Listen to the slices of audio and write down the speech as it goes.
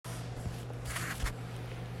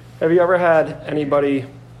Have you ever had anybody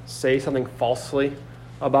say something falsely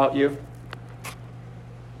about you?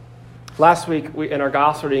 Last week, in our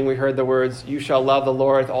gospel reading, we heard the words, "You shall love the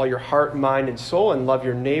Lord with all your heart, mind, and soul, and love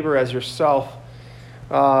your neighbor as yourself."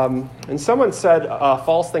 And someone said a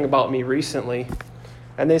false thing about me recently,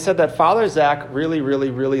 and they said that Father Zach really,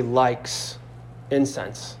 really, really likes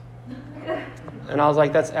incense. And I was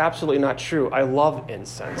like, that's absolutely not true. I love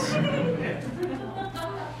incense.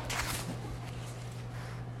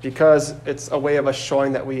 Because it's a way of us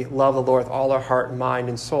showing that we love the Lord with all our heart, mind,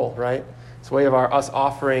 and soul, right? It's a way of us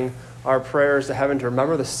offering our prayers to heaven to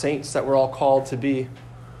remember the saints that we're all called to be.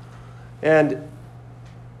 And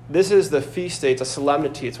this is the feast day. It's a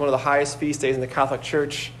solemnity. It's one of the highest feast days in the Catholic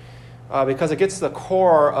Church because it gets to the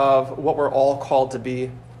core of what we're all called to be.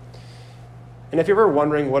 And if you're ever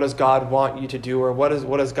wondering what does God want you to do or what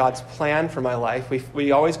is God's plan for my life,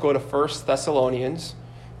 we always go to 1 Thessalonians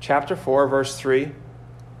chapter 4, verse 3,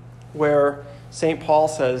 where St. Paul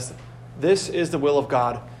says, "This is the will of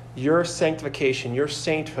God, your sanctification, your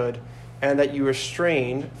sainthood, and that you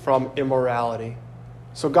restrain from immorality."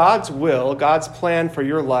 So God's will, God's plan for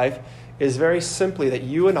your life is very simply that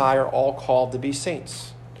you and I are all called to be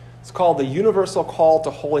saints. It's called the universal call to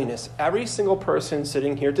holiness. Every single person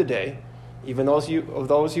sitting here today, even those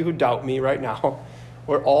of you who doubt me right now,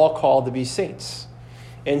 we're all called to be saints.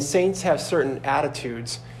 And saints have certain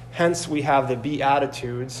attitudes. Hence, we have the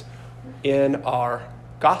Beatitudes in our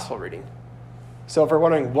gospel reading. So if we're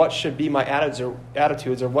wondering what should be my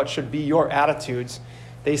attitudes or what should be your attitudes,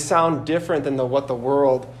 they sound different than what the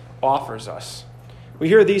world offers us. We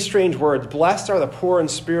hear these strange words, "Blessed are the poor in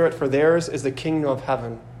spirit, for theirs is the kingdom of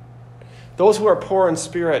heaven." Those who are poor in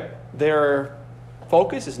spirit, their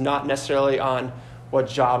focus is not necessarily on what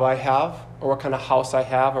job I have or what kind of house I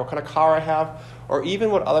have or what kind of car I have or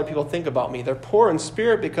even what other people think about me. They're poor in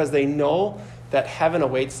spirit because they know that heaven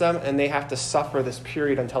awaits them and they have to suffer this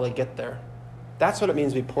period until they get there. That's what it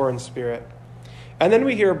means to be poor in spirit. And then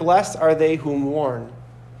we hear, "Blessed are they who mourn."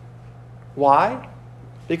 Why?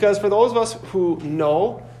 Because for those of us who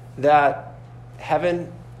know that heaven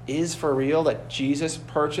is for real, that Jesus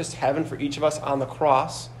purchased heaven for each of us on the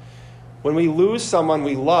cross, when we lose someone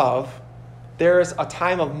we love, there's a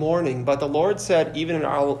time of mourning. But the Lord said, even in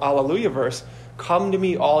our Alleluia verse, "Come to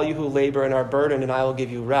me, all you who labor and are burdened, and I will give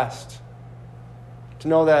you rest." To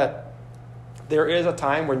know that there is a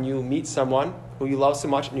time when you meet someone who you love so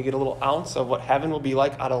much and you get a little ounce of what heaven will be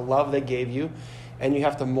like out of love they gave you, and you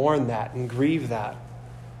have to mourn that and grieve that.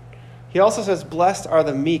 He also says, "Blessed are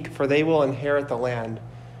the meek, for they will inherit the land."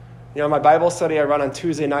 You know, my Bible study I run on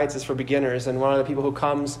Tuesday nights is for beginners, and one of the people who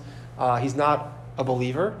comes, he's not a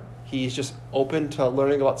believer. He's just open to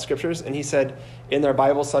learning about scriptures. And he said in their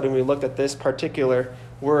Bible study, when we looked at this particular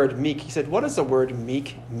word, meek, he said, "What does the word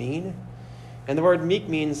meek mean?" And the word meek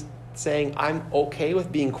means saying, I'm okay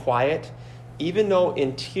with being quiet, even though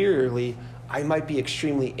interiorly I might be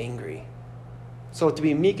extremely angry. So to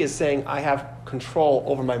be meek is saying I have control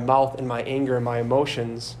over my mouth and my anger and my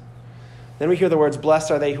emotions. Then we hear the words,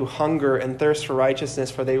 "Blessed are they who hunger and thirst for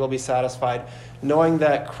righteousness, for they will be satisfied," knowing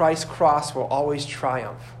that Christ's cross will always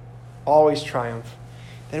triumph. Always triumph.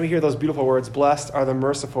 Then we hear those beautiful words, "Blessed are the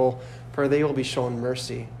merciful, for they will be shown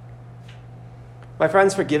mercy." My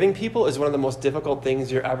friends, forgiving people is one of the most difficult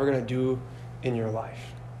things you're ever going to do in your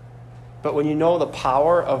life. But when you know the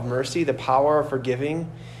power of mercy, the power of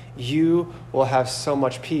forgiving, you will have so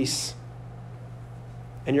much peace.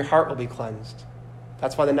 And your heart will be cleansed.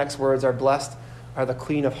 That's why the next words are, "Blessed are the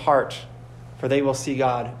clean of heart, for they will see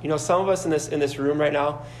God." You know, some of us in this room right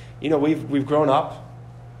now, you know, we've grown up,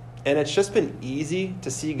 and it's just been easy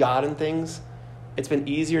to see God in things. It's been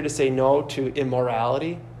easier to say no to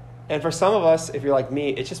immorality. And for some of us, if you're like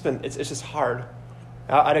me, it's just hard.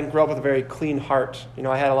 I didn't grow up with a very clean heart. You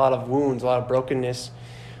know, I had a lot of wounds, a lot of brokenness.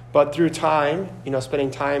 But through time, you know,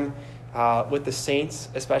 spending time with the saints,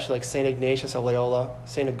 especially like St. Ignatius of Loyola,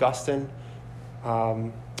 St. Augustine,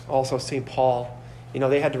 also St. Paul, you know,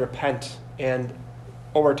 they had to repent. And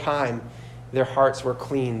over time, their hearts were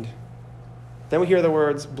cleaned. Then we hear the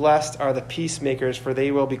words, "Blessed are the peacemakers, for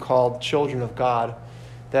they will be called children of God."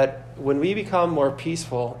 That when we become more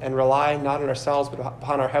peaceful and rely not on ourselves but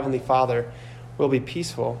upon our Heavenly Father, we'll be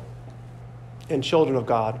peaceful and children of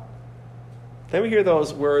God. Then we hear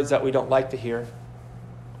those words that we don't like to hear.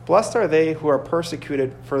 "Blessed are they who are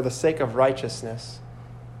persecuted for the sake of righteousness,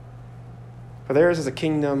 for theirs is the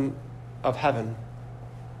kingdom of heaven."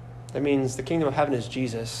 That means the kingdom of heaven is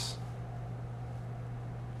Jesus.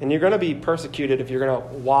 And you're going to be persecuted if you're going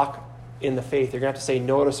to walk in the faith. You're going to have to say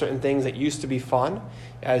no to certain things that used to be fun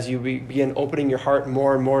as you begin opening your heart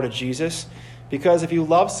more and more to Jesus. Because if you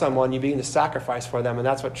love someone, you begin to sacrifice for them, and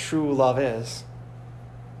that's what true love is.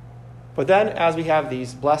 But then as we have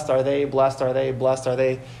these, blessed are they, blessed are they, blessed are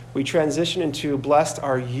they, we transition into blessed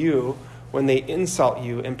are you when they insult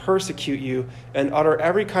you and persecute you and utter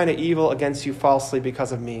every kind of evil against you falsely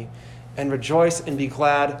because of me. And rejoice and be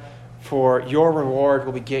glad, for your reward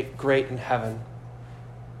will be great in heaven.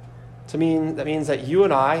 That means that you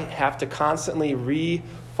and I have to constantly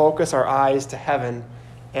refocus our eyes to heaven,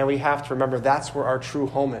 and we have to remember that's where our true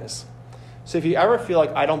home is. So if you ever feel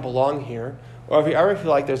like I don't belong here, or if you ever feel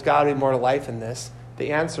like there's got to be more to life than this,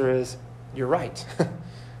 the answer is you're right.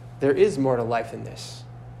 There is more to life than this.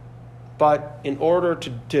 But in order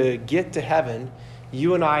to get to heaven,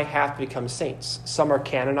 you and I have to become saints. Some are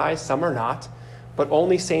canonized, some are not, but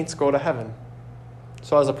only saints go to heaven.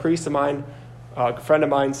 So as a priest of mine, a friend of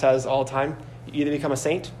mine says all the time, you either become a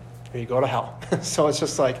saint or you go to hell. So it's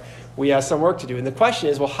just like we have some work to do. And the question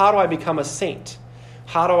is, well, how do I become a saint?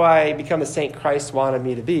 How do I become the saint Christ wanted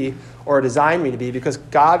me to be or designed me to be? Because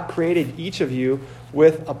God created each of you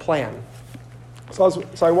with a plan. So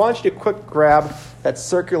I want you to quick grab that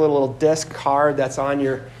circular little disc card that's on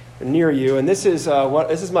near you. And this is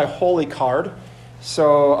my holy card.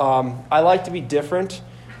 So I like to be different.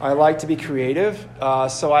 I like to be creative.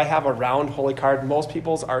 So I have a round holy card. Most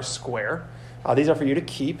people's are square. These are for you to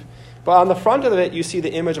keep. But on the front of it, you see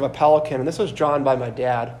the image of a pelican. And this was drawn by my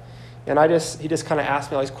dad. And he just kind of asked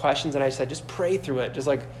me all these questions, and I said, just pray through it. Just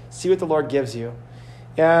like see what the Lord gives you.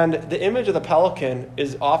 And the image of the pelican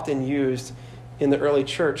is often used in the early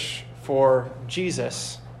church for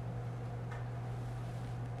Jesus.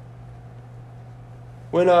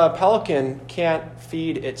 When a pelican can't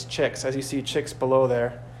feed its chicks, as you see chicks below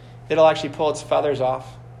there, it'll actually pull its feathers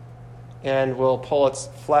off and will pull its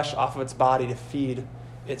flesh off of its body to feed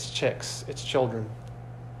its chicks, its children.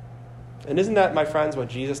 And isn't that, my friends, what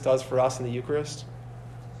Jesus does for us in the Eucharist?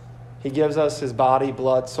 He gives us his body,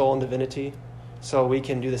 blood, soul, and divinity so we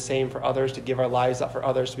can do the same for others, to give our lives up for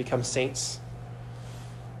others, to become saints.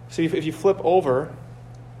 So if you flip over,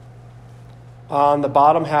 on the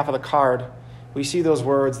bottom half of the card, we see those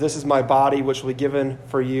words, this is my body which will be given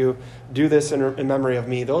for you. Do this in memory of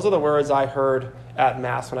me. Those are the words I heard at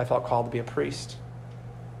Mass when I felt called to be a priest.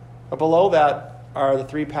 But below that are the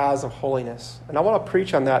 3 paths of holiness. And I want to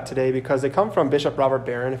preach on that today because they come from Bishop Robert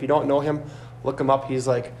Barron. If you don't know him, look him up. He's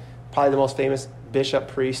like probably the most famous bishop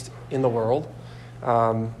priest in the world.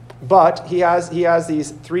 But he has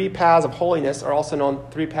these 3 paths of holiness, or also known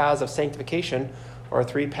 3 paths of sanctification, or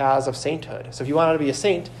 3 paths of sainthood. So if you want to be a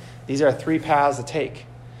saint, these are 3 paths to take.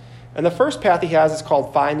 And the first path he has is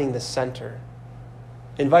called finding the center.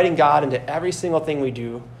 Inviting God into every single thing we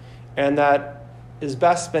do, and that is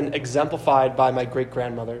best been exemplified by my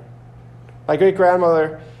great-grandmother. My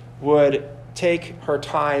great-grandmother would take her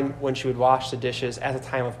time when she would wash the dishes as a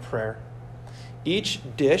time of prayer. Each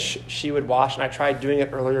dish she would wash, and I tried doing it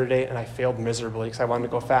earlier today, and I failed miserably because I wanted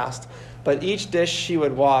to go fast. But each dish she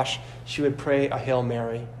would wash, she would pray a Hail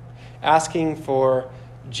Mary, asking for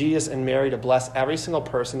Jesus and Mary to bless every single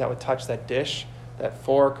person that would touch that dish, that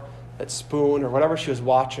fork, that spoon, or whatever she was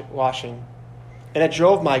washing. And it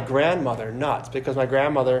drove my grandmother nuts because my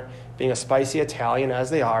grandmother, being a spicy Italian as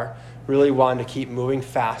they are, really wanted to keep moving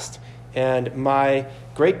fast. And my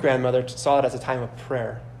great-grandmother saw it as a time of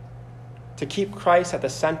prayer, to keep Christ at the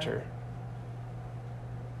center.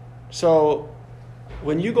 So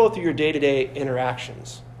when you go through your day-to-day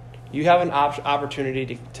interactions, you have an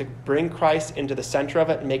opportunity to bring Christ into the center of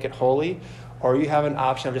it and make it holy, or you have an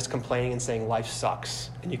option of just complaining and saying life sucks,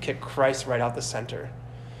 and you kick Christ right out the center.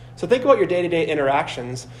 So think about your day-to-day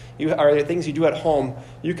interactions, or the things you do at home.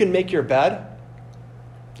 You can make your bed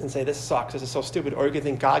and say, this sucks, this is so stupid. Or you can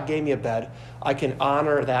think, God gave me a bed. I can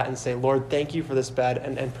honor that and say, Lord, thank you for this bed,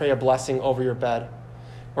 and pray a blessing over your bed.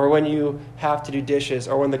 Or when you have to do dishes,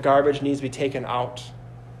 or when the garbage needs to be taken out,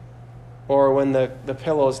 or when the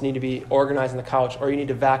pillows need to be organized on the couch, or you need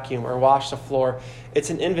to vacuum or wash the floor.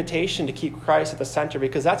 It's an invitation to keep Christ at the center,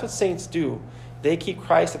 because that's what saints do. They keep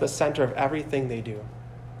Christ at the center of everything they do.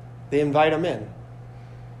 They invite him in.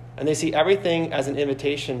 And they see everything as an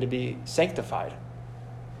invitation to be sanctified.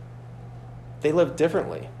 They live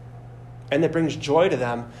differently. And it brings joy to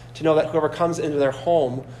them to know that whoever comes into their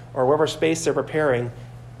home or whatever space they're preparing,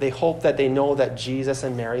 they hope that they know that Jesus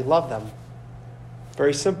and Mary love them.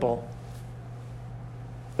 Very simple.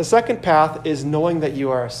 The second path is knowing that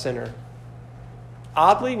you are a sinner.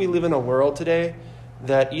 Oddly, we live in a world today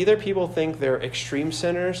that either people think they're extreme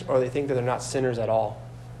sinners or they think that they're not sinners at all.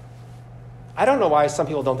 I don't know why some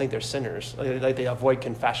people don't think they're sinners. Like they avoid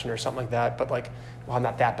confession or something like that. But well, I'm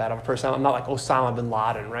not that bad of a person. I'm not like Osama bin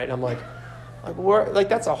Laden, right? And I'm like, Like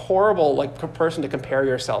that's a horrible person to compare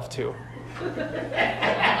yourself to.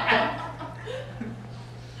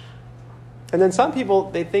 And then some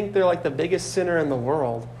people, they think they're like the biggest sinner in the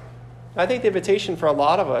world. I think the invitation for a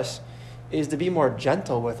lot of us is to be more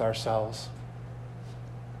gentle with ourselves.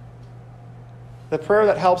 The prayer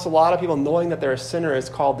that helps a lot of people knowing that they're a sinner is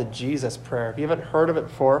called the Jesus prayer. If you haven't heard of it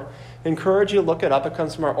before, I encourage you to look it up. It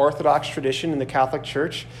comes from our Orthodox tradition in the Catholic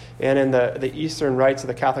Church and in the Eastern rites of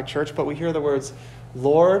the Catholic Church. But we hear the words,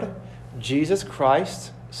 Lord Jesus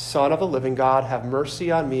Christ, Son of the living God, have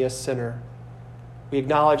mercy on me, a sinner. We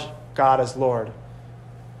acknowledge God as Lord.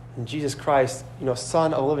 And Jesus Christ,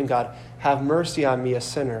 Son of the living God, have mercy on me, a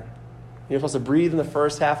sinner. You're supposed to breathe in the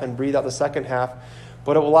first half and breathe out the second half.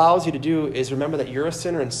 What it allows you to do is remember that you're a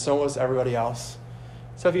sinner and so is everybody else.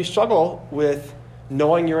 So if you struggle with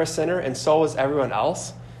knowing you're a sinner and so is everyone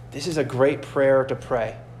else, this is a great prayer to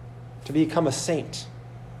pray. To become a saint.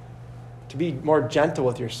 To be more gentle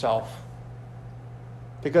with yourself.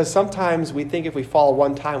 Because sometimes we think if we fall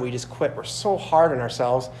one time, we just quit. We're so hard on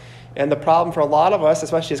ourselves. And the problem for a lot of us,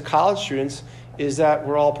 especially as college students, is that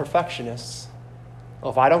we're all perfectionists.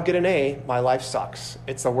 Well, if I don't get an A, my life sucks.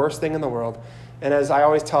 It's the worst thing in the world. And as I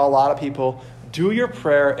always tell a lot of people, do your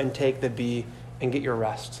prayer and take the B and get your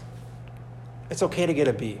rest. It's okay to get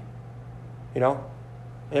a B, And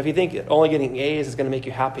if you think only getting A's is going to make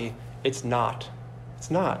you happy, it's not. It's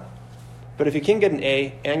not. But if you can get an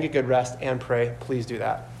A and get good rest and pray, please do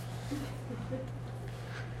that.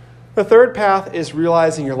 The third path is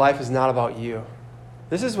realizing your life is not about you.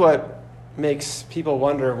 This is what makes people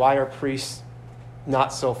wonder, why are priests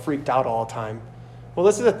not so freaked out all the time? Well,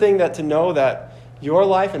 this is the thing to know that your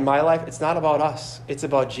life and my life, it's not about us. It's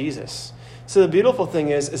about Jesus. So the beautiful thing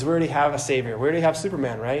is we already have a Savior. We already have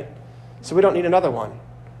Superman, right? So we don't need another one.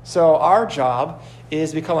 So our job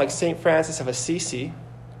is to become like St. Francis of Assisi,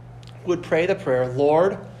 who would pray the prayer,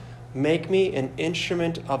 Lord, make me an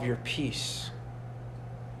instrument of your peace.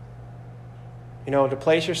 To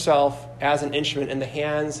place yourself as an instrument in the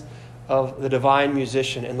hands of the divine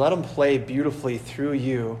musician and let him play beautifully through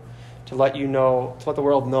you to let the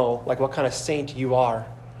world know what kind of saint you are.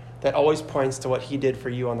 That always points to what he did for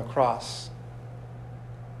you on the cross.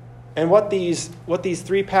 And what these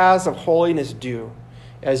three paths of holiness do,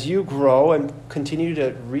 as you grow and continue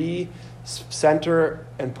to re-center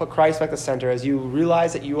and put Christ back to center, as you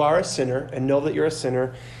realize that you are a sinner and know that you're a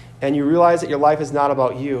sinner, and you realize that your life is not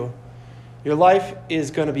about you, your life is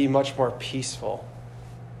going to be much more peaceful.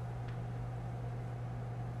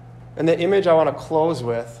 And the image I want to close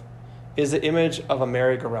with is the image of a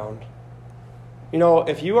merry-go-round.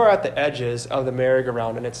 If you are at the edges of the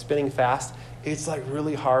merry-go-round and it's spinning fast, it's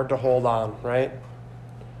really hard to hold on, right?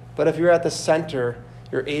 But if you're at the center,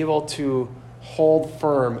 you're able to hold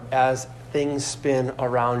firm as things spin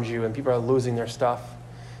around you and people are losing their stuff.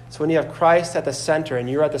 So when you have Christ at the center and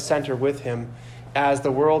you're at the center with him, as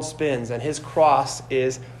the world spins and his cross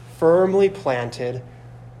is firmly planted,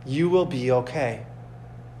 you will be okay.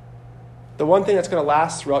 The one thing that's going to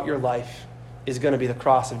last throughout your life is going to be the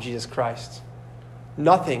cross of Jesus Christ.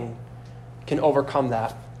 Nothing can overcome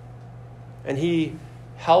that. And he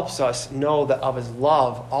helps us know that of his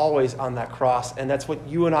love always on that cross. And that's what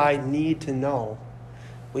you and I need to know.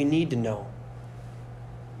 We need to know.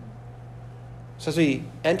 So as we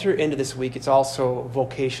enter into this week, it's also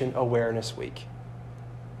Vocation Awareness Week.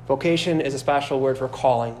 Vocation is a special word for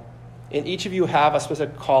calling. And each of you have a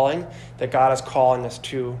specific calling that God is calling us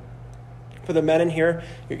to. For the men in here,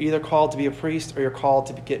 you're either called to be a priest or you're called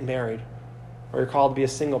to get married. Or you're called to be a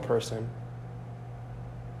single person.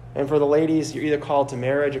 And for the ladies, you're either called to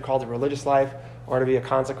marriage, you're called to religious life, or to be a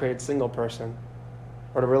consecrated single person.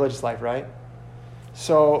 Or to religious life, right?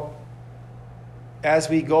 So, as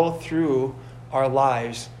we go through our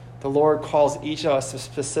lives, the Lord calls each of us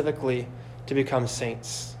specifically to become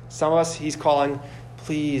saints. Some of us, he's calling,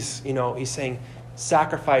 please, he's saying,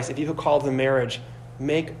 sacrifice. If you could call to marriage,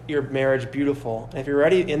 make your marriage beautiful. And if you're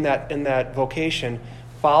already in that vocation,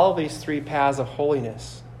 follow these three paths of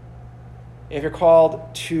holiness. If you're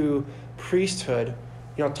called to priesthood,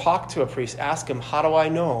 talk to a priest. Ask him, how do I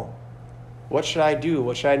know? What should I do?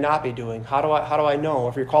 What should I not be doing? How do I know?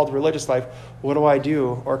 If you're called to religious life, what do I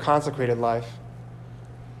do? Or consecrated life.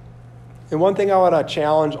 And one thing I want to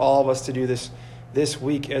challenge all of us to do this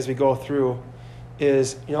week as we go through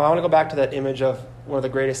is, I want to go back to that image of one of the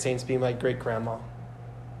greatest saints being my great-grandma.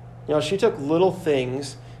 She took little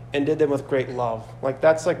things and did them with great love.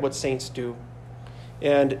 That's what saints do.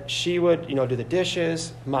 And she would, do the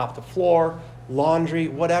dishes, mop the floor, laundry,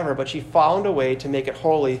 whatever. But she found a way to make it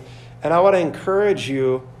holy. And I want to encourage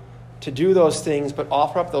you to do those things, but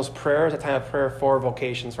offer up those prayers, a time of prayer for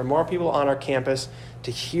vocations, for more people on our campus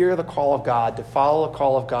to hear the call of God, to follow the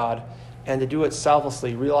call of God, and to do it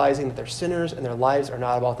selflessly, realizing that they're sinners and their lives are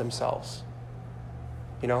not about themselves.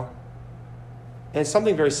 You know? And it's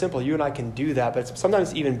something very simple. You and I can do that, but it's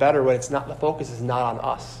sometimes even better when it's not, the focus is not on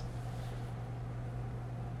us.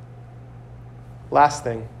 Last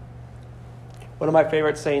thing. One of my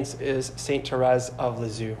favorite saints is Saint Therese of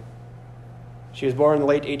Lisieux. She was born in the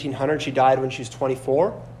late 1800s. She died when she was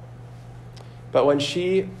 24. But when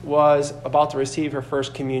she was about to receive her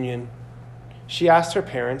first communion, she asked her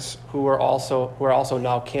parents, who are also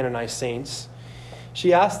now canonized saints,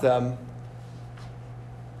 she asked them,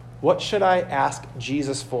 "What should I ask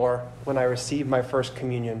Jesus for when I receive my first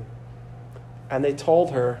communion?" And they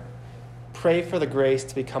told her, "Pray for the grace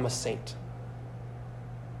to become a saint."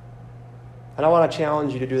 And I want to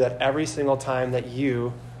challenge you to do that every single time that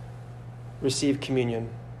you receive communion.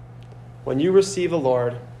 When you receive the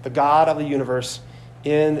Lord, the God of the universe,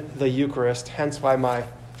 in the Eucharist, hence why my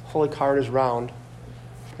holy card is round,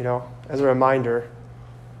 as a reminder,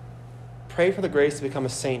 pray for the grace to become a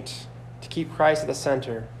saint, to keep Christ at the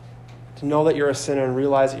center, to know that you're a sinner and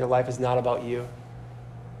realize that your life is not about you.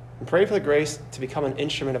 And pray for the grace to become an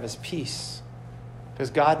instrument of his peace, because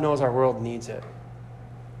God knows our world needs it.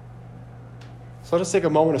 So let us take a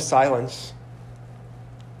moment of silence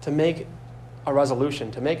to make a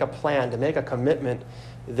resolution, to make a plan, to make a commitment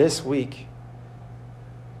this week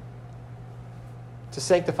to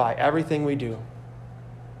sanctify everything we do.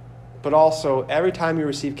 But also, every time you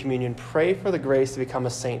receive communion, pray for the grace to become a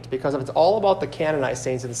saint. Because if it's all about the canonized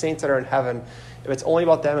saints and the saints that are in heaven, if it's only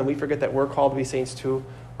about them and we forget that we're called to be saints too,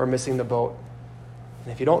 we're missing the boat.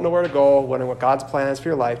 And if you don't know where to go, what God's plan is for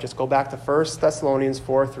your life, just go back to 1 Thessalonians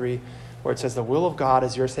 4:3, where it says the will of God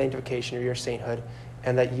is your sanctification or your sainthood,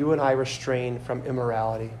 and that you and I restrain from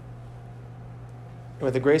immorality. And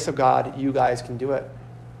with the grace of God, you guys can do it.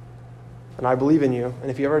 And I believe in you. And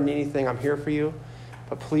if you ever need anything, I'm here for you.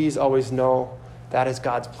 But please always know that is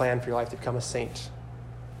God's plan for your life, to become a saint.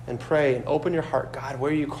 And pray and open your heart. God,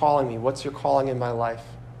 where are you calling me? What's your calling in my life?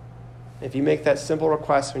 And if you make that simple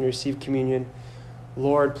request when you receive communion,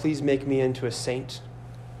 Lord, please make me into a saint,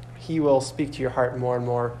 he will speak to your heart more and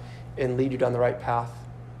more and lead you down the right path.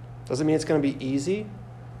 Doesn't mean it's going to be easy,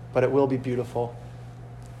 but it will be beautiful.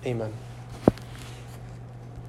 Amen.